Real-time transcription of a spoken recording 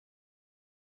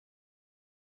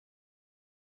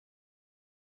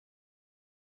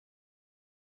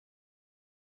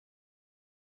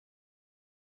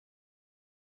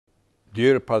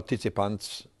Dear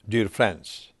participants, dear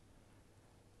friends,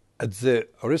 at the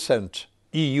recent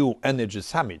EU Energy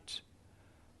Summit,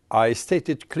 I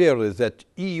stated clearly that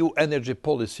EU energy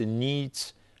policy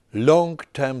needs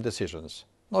long-term decisions,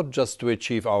 not just to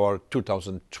achieve our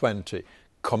 2020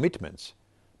 commitments,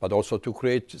 but also to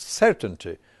create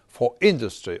certainty for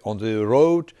industry on the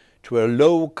road to a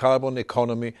low-carbon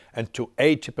economy and to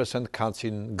 80% cuts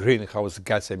in greenhouse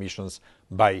gas emissions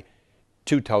by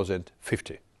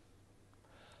 2050.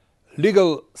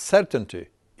 Legal certainty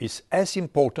is as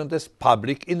important as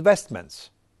public investments.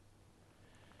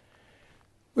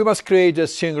 We must create a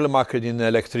single market in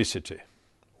electricity.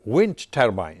 Wind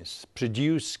turbines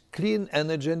produce clean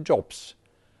energy and jobs,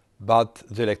 but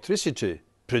the electricity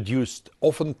produced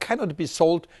often cannot be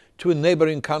sold to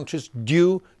neighboring countries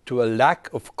due to a lack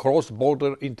of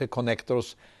cross-border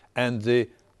interconnectors and the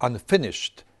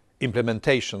unfinished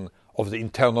implementation of the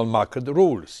internal market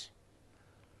rules.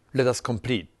 Let us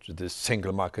complete the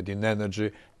single market in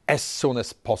energy as soon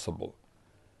as possible.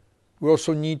 We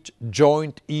also need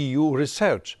joint EU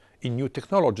research in new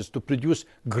technologies to produce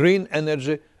green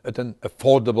energy at an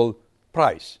affordable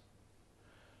price.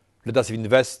 Let us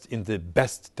invest in the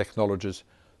best technologies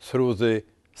through the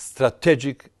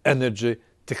Strategic Energy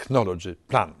Technology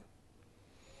Plan.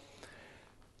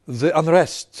 The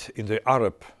unrest in the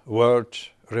Arab world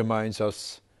reminds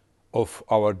us of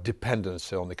our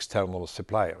dependency on external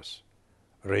suppliers.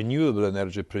 Renewable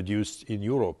energy produced in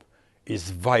Europe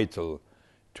is vital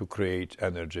to create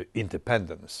energy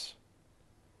independence.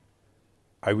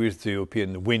 I wish the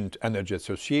European Wind Energy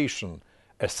Association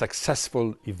a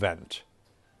successful event.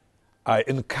 I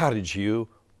encourage you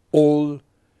all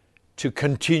to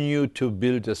continue to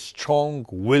build a strong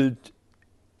wind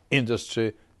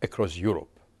industry across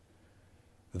Europe.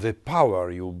 The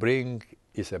power you bring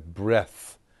is a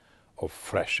breath of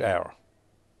fresh air.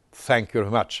 Thank you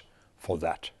very much for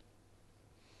that.